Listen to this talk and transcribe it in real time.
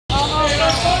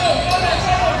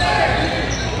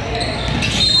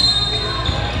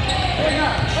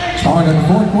Start of the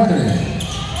fourth quarter.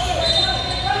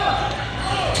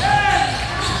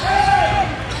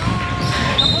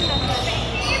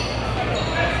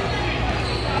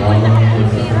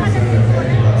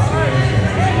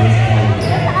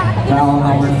 Foul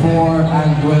number 4,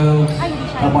 Angel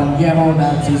Caballero.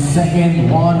 That's his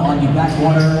second one on the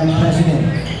Blackwater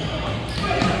President.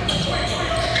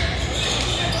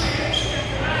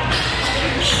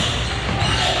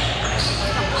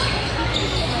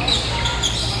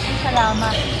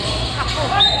 Salamat. Ako.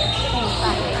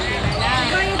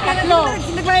 Tatlo.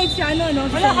 Nagbayad siya, ano?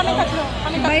 Wala, kami tatlo.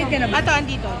 Bayad ka na ba? Ato,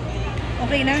 andito.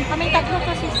 Okay na? Kami tatlo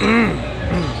kasi.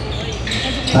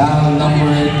 Foul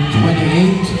number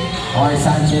 28. R.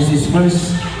 Sanchez's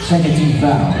first second team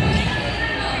foul.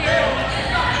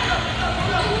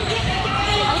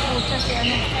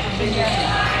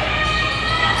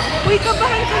 Uy,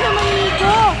 kabahan ka naman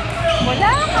nito.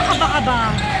 Wala,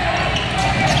 kakaba-kaba.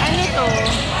 Ano to?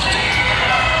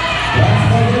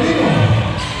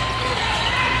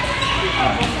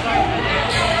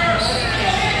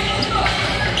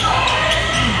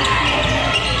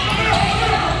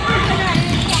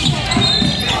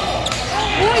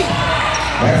 Uy!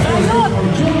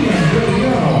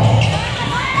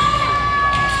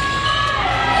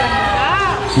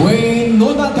 Wayne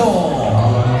Nonato.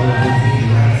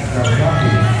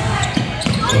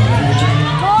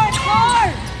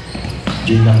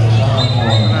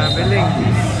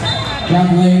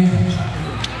 Traveling.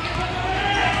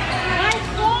 Nice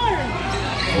score!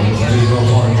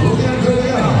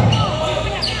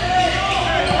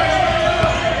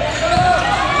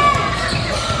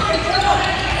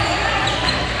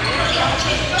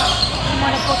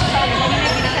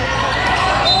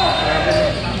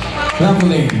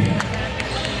 Traveling.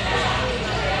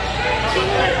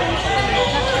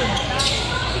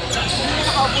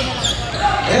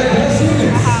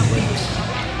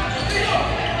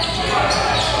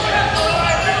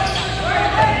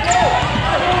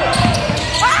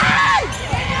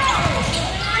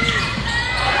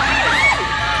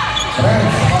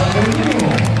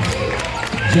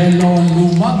 Jello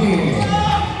Lumagi.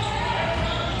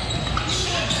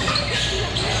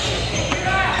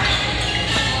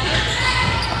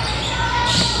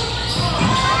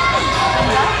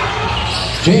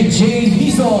 JJ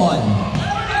Hison.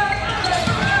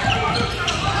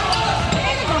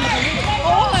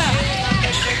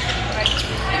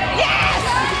 Yes!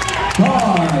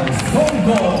 Cars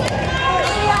Songo.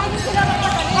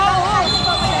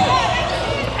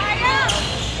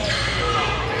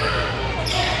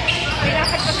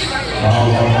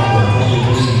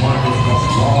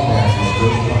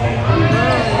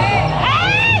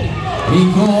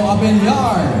 Rico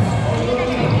Abellar.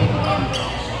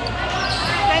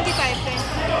 25.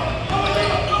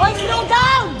 Oy, slow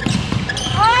down!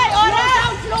 Oy,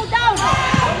 oras! Slow down!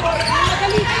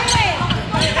 Madali ka eh!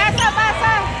 Basa,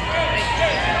 basa!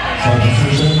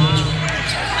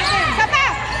 Isa pa!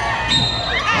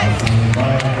 Ay!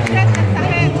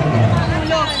 Sakit!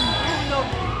 Hulog! Hulog!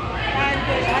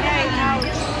 Aray, out!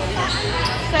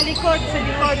 Sa likod, sa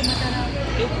likod!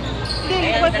 Hindi,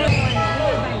 likod mo.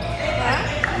 Ha?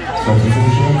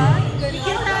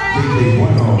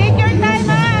 Take your time,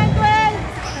 Angel!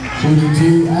 Shooting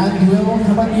to Angel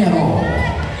Caballero.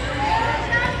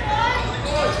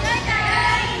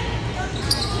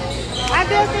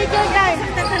 Angel, take your time!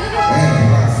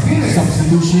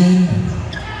 Substitution.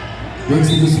 Brings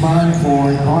the Guzman for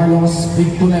Carlos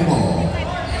Victoremo.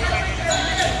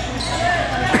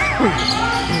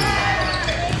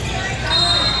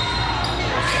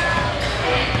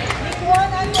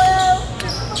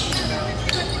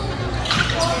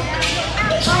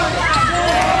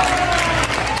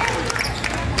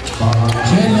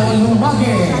 Jello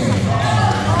Lumagi.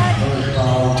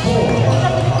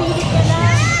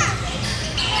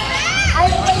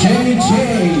 JJ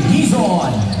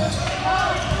Hison.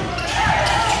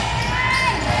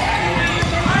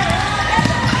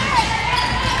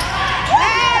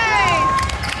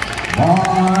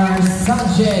 R.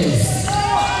 Sanchez.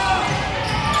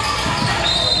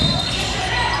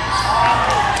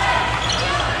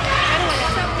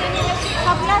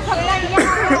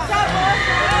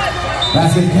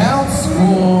 Basket counts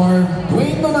for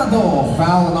Wayne Donato.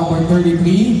 Foul number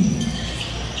 33.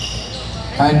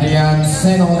 Adrian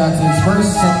Seno, that's his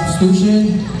first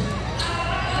substitution.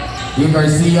 Yung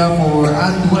Garcia for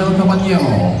Antuel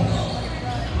Caballero.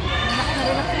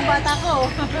 Yung bata ko.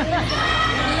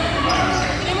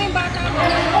 Hindi mo yung bata ko.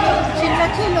 Chill na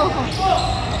chill, oh.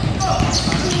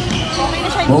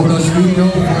 Bonus free throw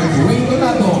for Wayne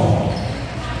Donato.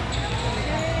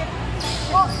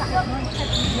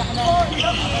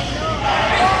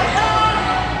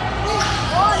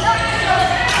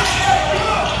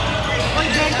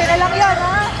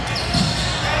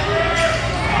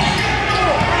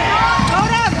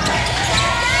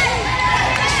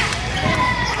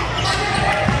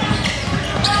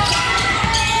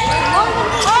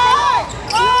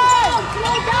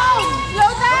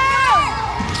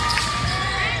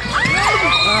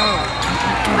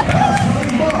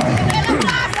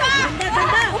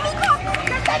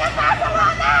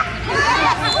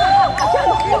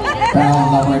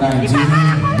 number 19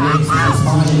 makes the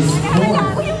Spanish 4th.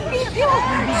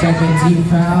 Second team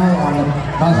foul on the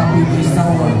BKB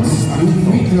Stalwarts. 2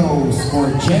 free throws for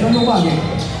Jeno Lumage.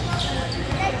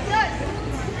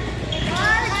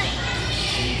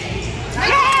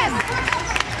 Yes!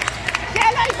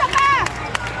 Jeno, isa pa!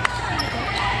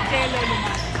 Jeno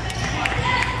Lumage.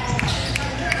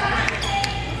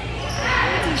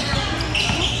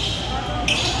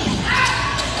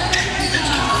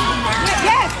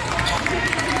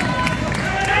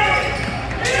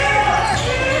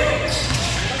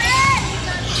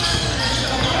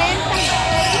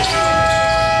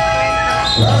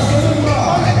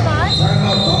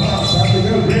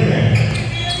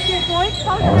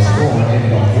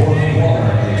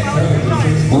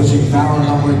 Pushing foul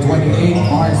number 28,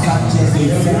 Mar Sanchez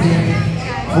is second.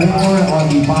 4 on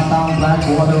the Batang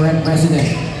Blackwater Red President.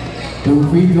 2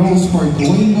 free throws for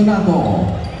Dwayne Donato.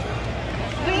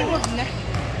 Dwayne, huwag na.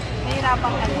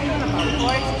 Nahirapan ka lang.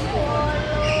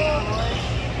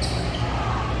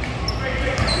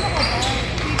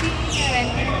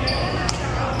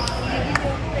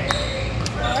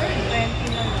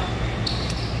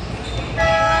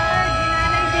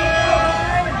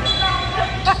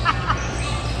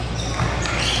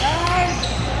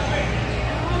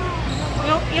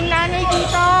 Yung nanay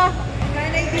dito.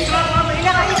 Nanay dito.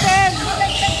 Pinakaitin.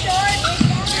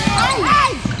 Ay!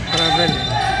 Ay! Travel.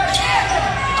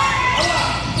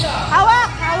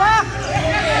 Hawak! Hawak!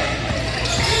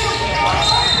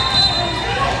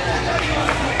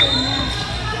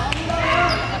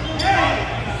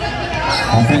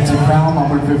 Offensive foul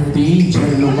number 15,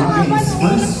 Jerry Lumage is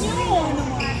first.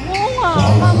 Oo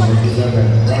nga.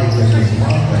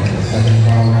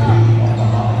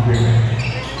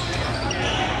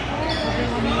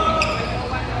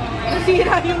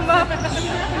 Nasira yung mama.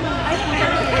 Ay,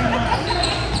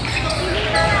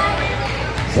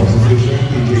 Substitution,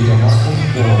 PJ Camargo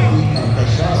for Ethan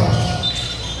Cacharo.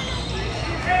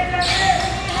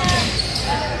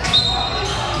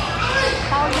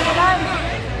 tawag nyo lang.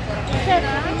 Chef,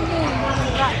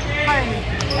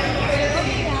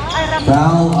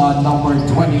 Foul on number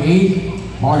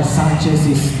 28, Mar Sanchez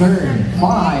is third.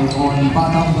 5 on the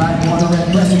Batang Blackwater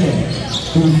Red President.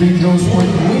 2 free throws for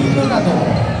Dwayne Donato.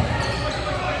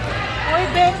 Uy,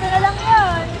 20 na lang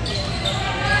yan.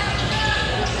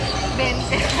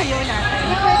 20 kayo natin.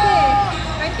 Hindi pwede.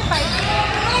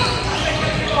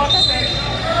 25. Kota 20.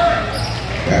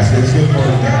 Basket's good for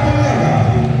Gabriela.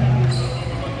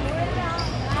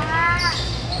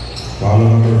 Foul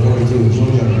number 42,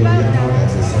 Julian Villano,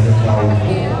 that's the second foul on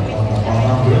the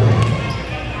Batang building.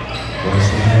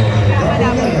 First foul for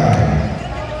Gabriela.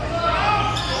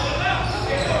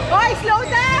 Boy, slow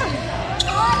down!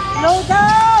 Slow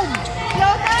down!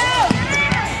 Slow down!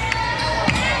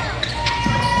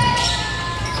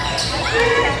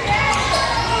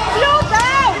 Slow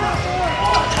down!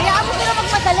 Hayaan mo sila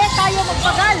magmadali, tayo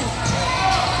magpagal.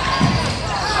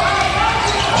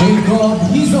 Jacob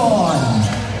Hizon.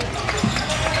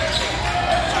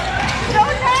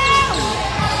 Slow down!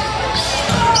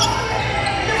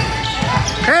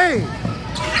 Hey!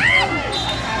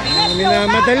 Hindi na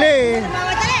madali eh.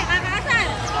 Mamadali, kakasal!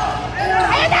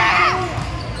 Ayun na!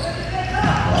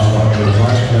 Foul number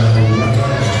 5, Gabriela.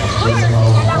 Uy, First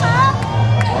foul ano ka?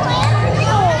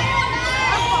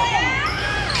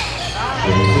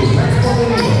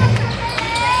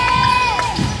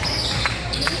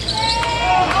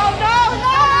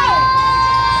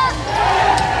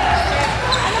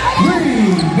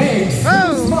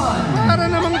 Para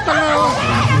namang talo.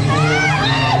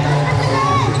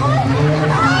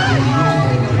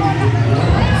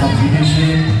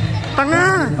 Substitution. Tanga.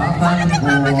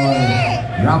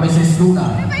 Rameses Luna.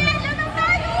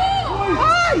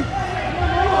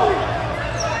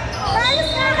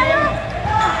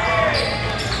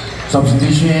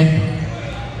 Substitution.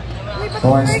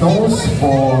 Torn Stones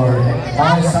for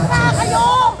Mar Sanchez.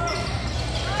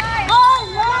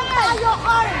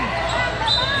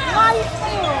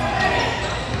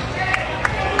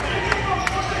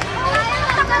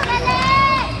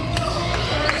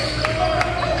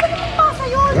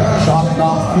 Shot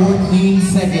clock 14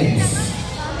 seconds.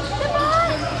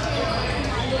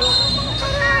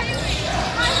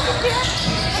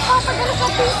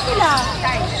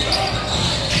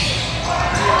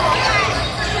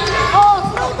 Oh,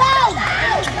 slow down!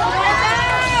 Slow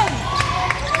down!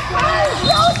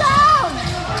 Slow down!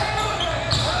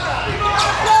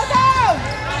 Slow down!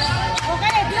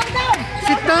 Okay, slow down!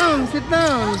 Sit down, sit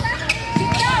down.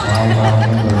 Foul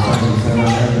number 77,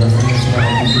 Edgar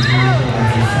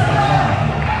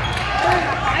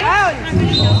Ayun!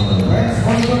 Rex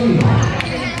Antonio.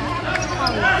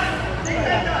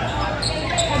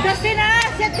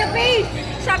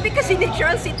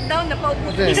 Natural sit down,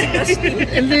 napaupo si Dustin.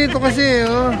 Hindi ito kasi,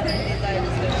 oh.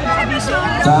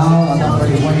 Foul on number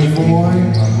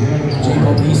 24.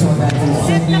 Jacob Eason, that's his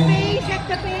second. Check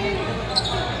the pace.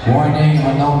 Warning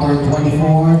on number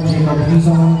 24. Jacob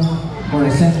Eason for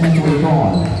a segment to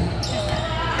recall.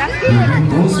 He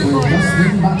goes for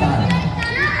Dustin Batan.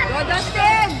 Go,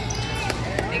 Dustin!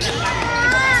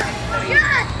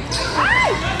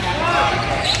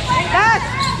 Dust!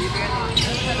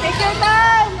 Take your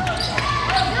time!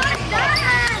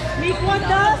 Make one,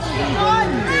 Dust!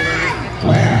 One!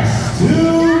 Last 2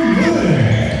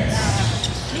 minutes.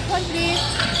 Make one, please.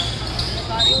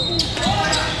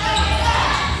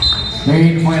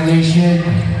 Third violation.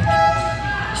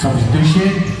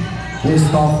 Substitution.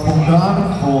 Christoph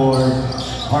Pungar for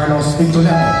Carlos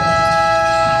Tintolero.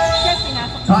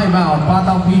 Timeout.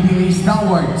 Batang PBA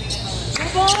Stalwart. Go,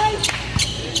 boys!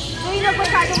 Uy,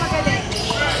 nagpasado magaling.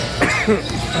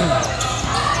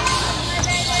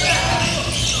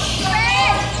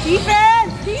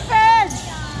 Defense! Defense!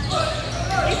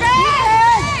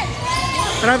 Defense!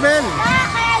 Travel.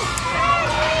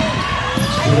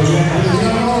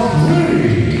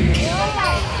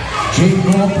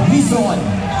 Jacob Eason.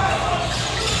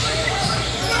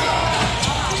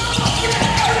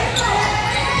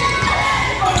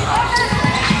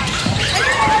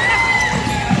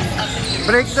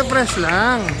 Break the press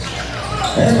lang.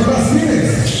 And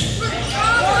Brasilis.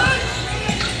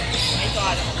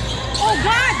 Oh,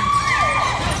 God!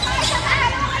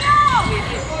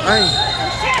 Ay.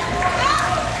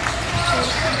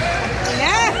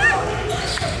 Yes!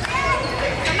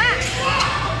 Tama!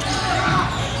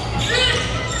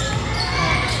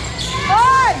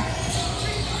 Hoy!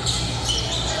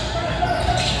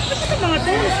 Ba't ito mga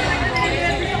tools?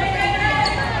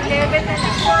 11 na lang.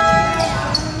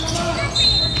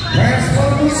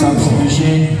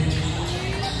 Substitution.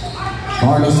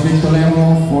 Carlos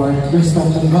Tintolero for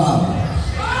Christoph Pungar.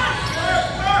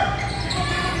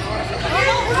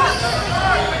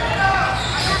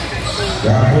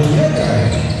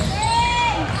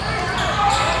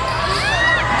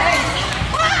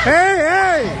 Hey,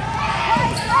 hey!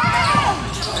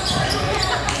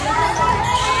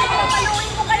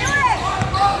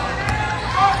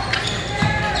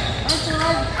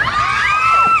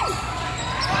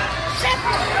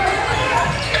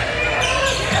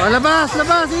 Oh, labas,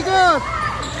 labas, ikot!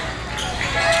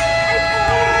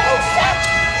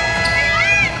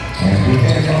 And we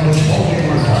have on this ball game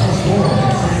our final score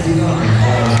at 69.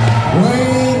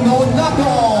 Wayne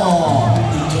Nonato.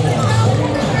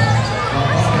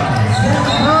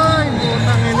 Ay,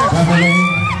 putang ina. Traveling.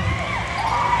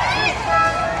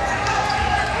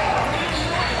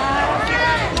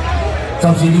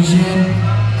 Substitution.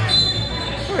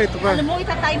 Oh, ito pa. Alam mo,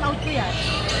 ita-time out ko yan.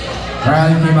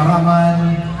 Ryan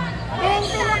Kimaraman 20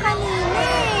 na kanina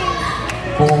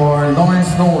eh. for Lawrence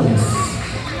Knowles.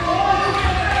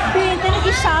 20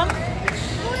 nag-isang?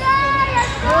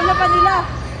 Wala pa nila.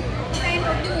 Time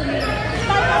out ko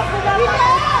ba?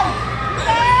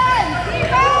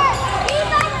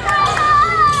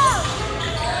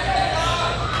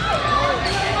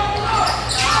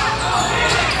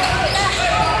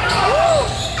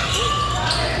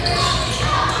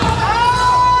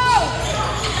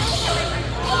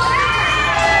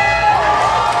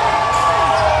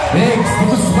 Biggs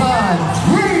Guzman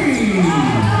 3.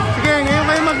 Sige, ngayon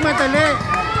kayo magmadali.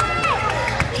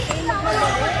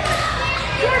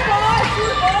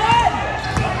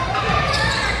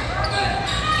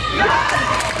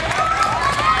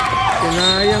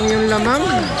 Sinayang yung lamang.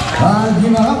 Ryan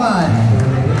Kimaraman.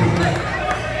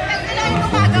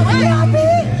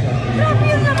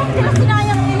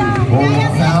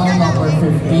 Bowling foul number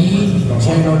 15.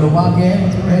 Cheno Lumage.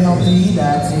 Penalty.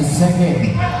 That's his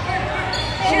second.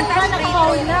 Siyempre,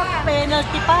 naka-foul na.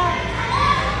 Penalty pa.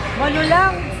 Walo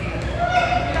lang.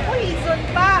 Ako, Hizon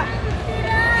pa.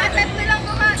 Matatlo lang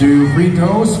naman. 2 free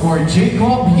throws for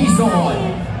Jacob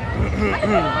Eason.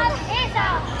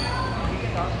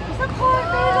 Isang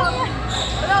quarter lang yan.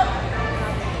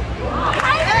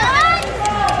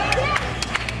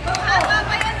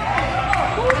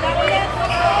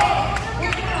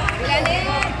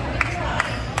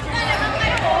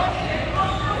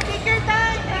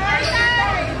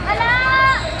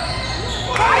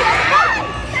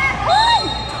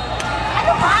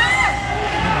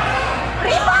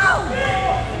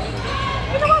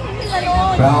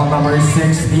 Foul number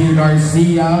 6, Neil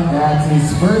Garcia. That's his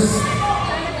first.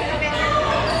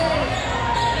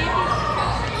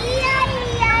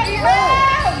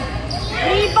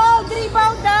 Rebound!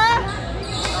 Rebound ah!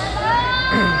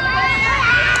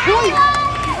 Uy!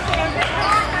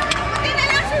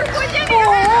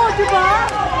 Oo, diba?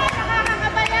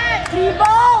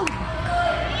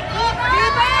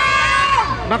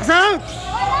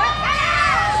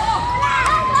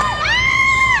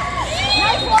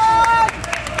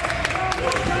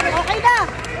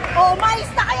 Oh, mais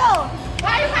na kayo!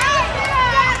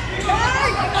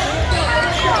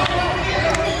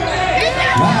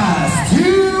 Last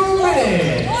 2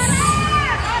 minutes.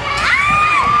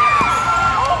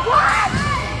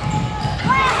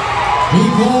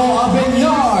 Nico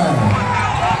Abenyar.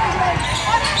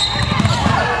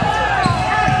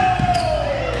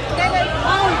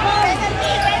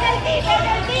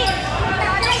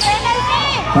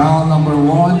 Foul number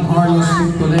 1, Carlos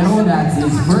Victorero. That's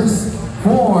his first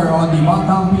 4 on the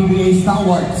Batang PBA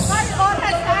Stalwarts.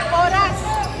 Oras.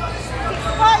 6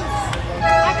 points.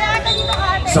 Ate, dito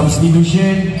ka, ate.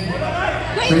 Substitution,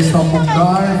 Crystal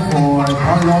Mungar for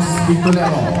Carlos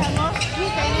Victorero.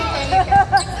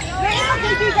 Ngayon,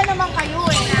 magkaibigan naman kayo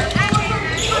eh.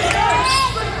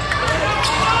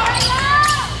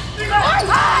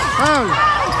 Foul!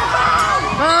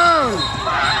 Foul!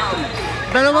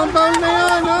 Dalawang foul na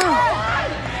yan, no?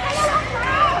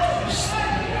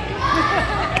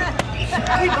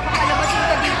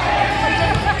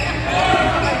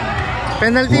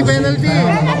 Penalty, penalty!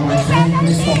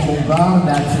 Crystal Mungar,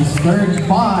 that's his third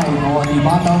 5 on the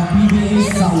Batang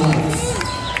PBA Stalwarts.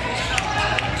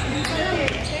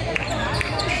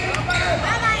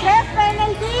 Chef,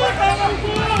 penalty!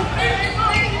 Penalty!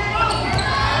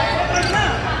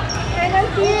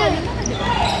 Penalty!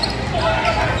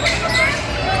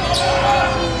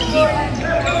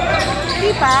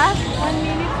 Di pa? 1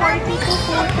 minute 42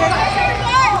 seconds.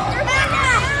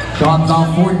 Shot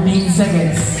clock 14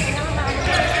 seconds.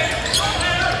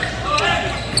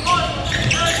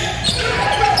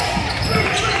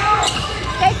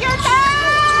 Take your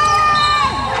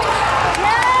time!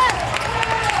 Yes!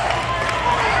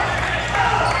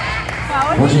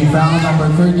 Pushing foul number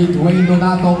 30, Dwayne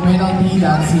Donato, penalty.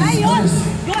 That's his first.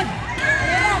 Good!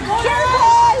 Sure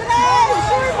ball!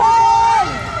 Sure ball!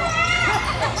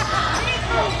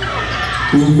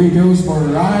 2 free throws for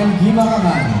Ryan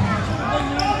Gimakaman.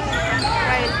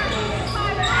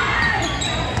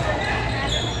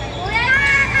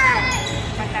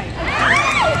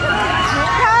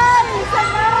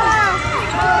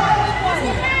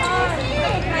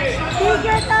 Take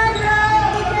your time,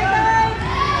 Ryan! Take your time!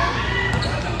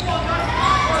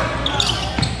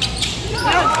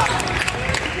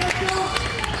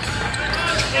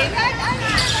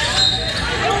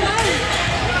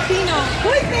 Sino?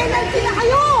 Uy, penalty na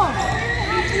kayo!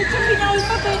 Final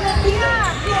pa, penalty na!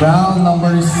 Foul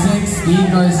number 6, D.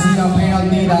 Garcia,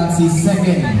 penalty. That's his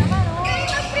second. Ano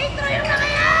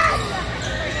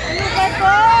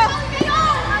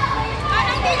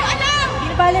ba ito?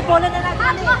 Hindi bale, bola na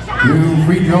natin eh. 2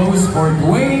 free throws for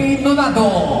Dwayne Donato.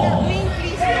 Dwayne,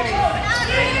 please go.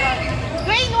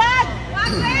 Dwayne, wag!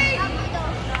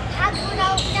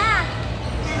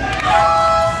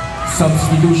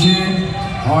 Substitution,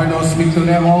 Carlos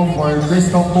Victorero for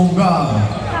Crystal Mungar.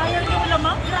 Sayang yung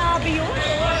lamang, grabe yun.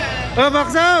 Oh,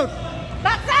 box out!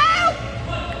 Box out!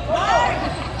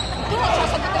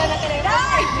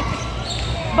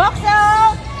 Box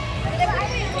out!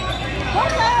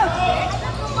 Box out!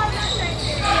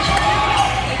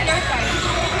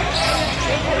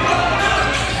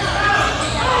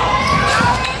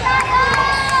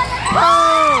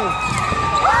 Foul!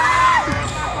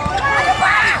 Ano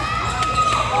ba?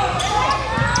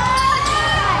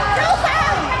 No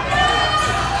foul!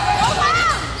 No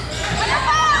foul! Ano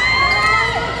ba?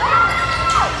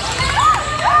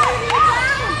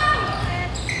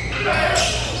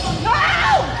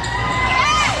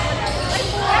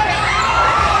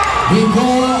 Nico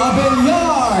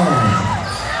Abenyar.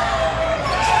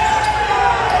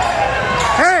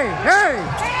 Hey! Hey!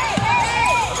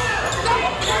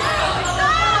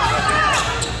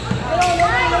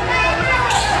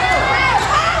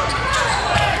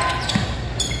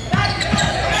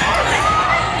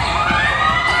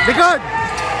 Likod!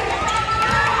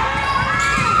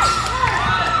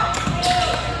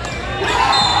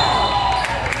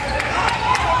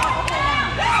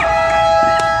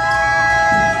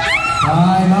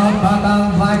 Time out,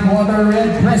 Batang Blackwater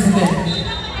Red President.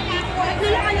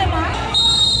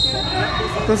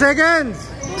 2 seconds!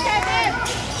 2 seconds!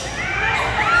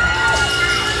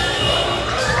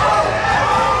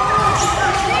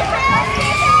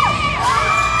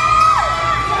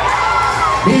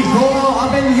 Nico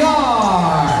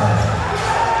Abenyar.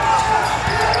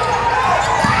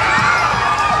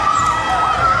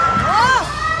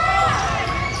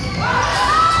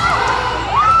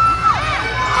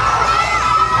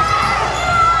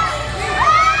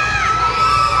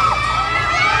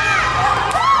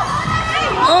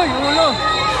 Oy, ulo!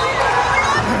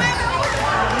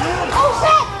 Oh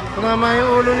shit! Tumama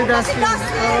yung ulo ni Dustin. Oh.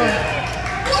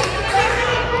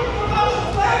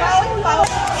 Foul, foul.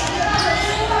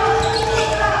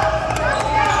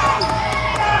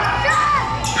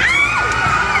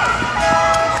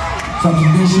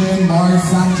 substitution, Mars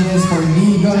Sanchez for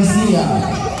Lee Garcia.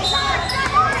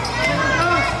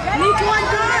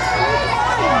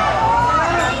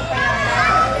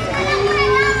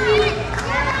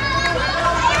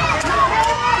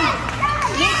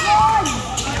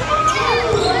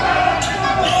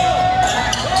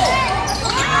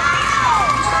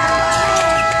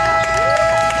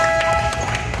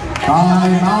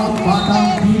 Time out,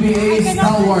 Batang PBA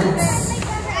stalwarts.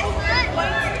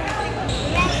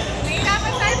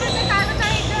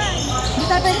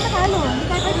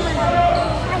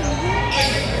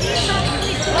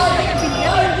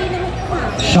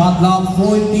 Shot clock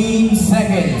 14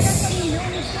 seconds.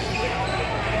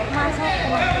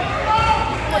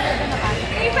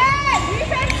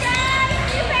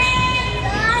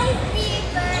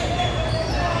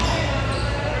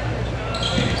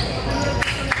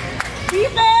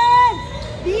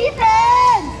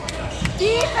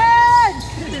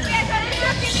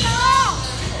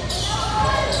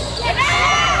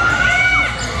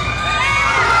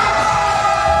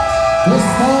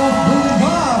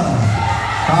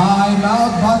 Time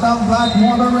out, Batang Black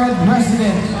Water Red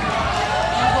President.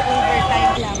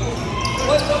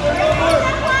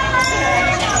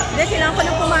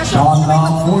 Shot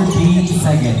clock 14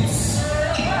 seconds.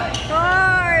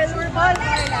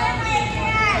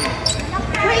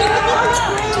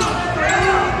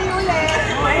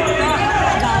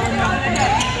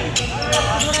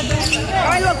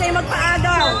 Carl, huwag kayo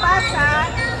magpaagaw. Pasa.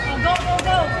 Go, go,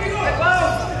 go.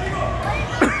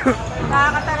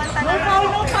 Nakakataranta na.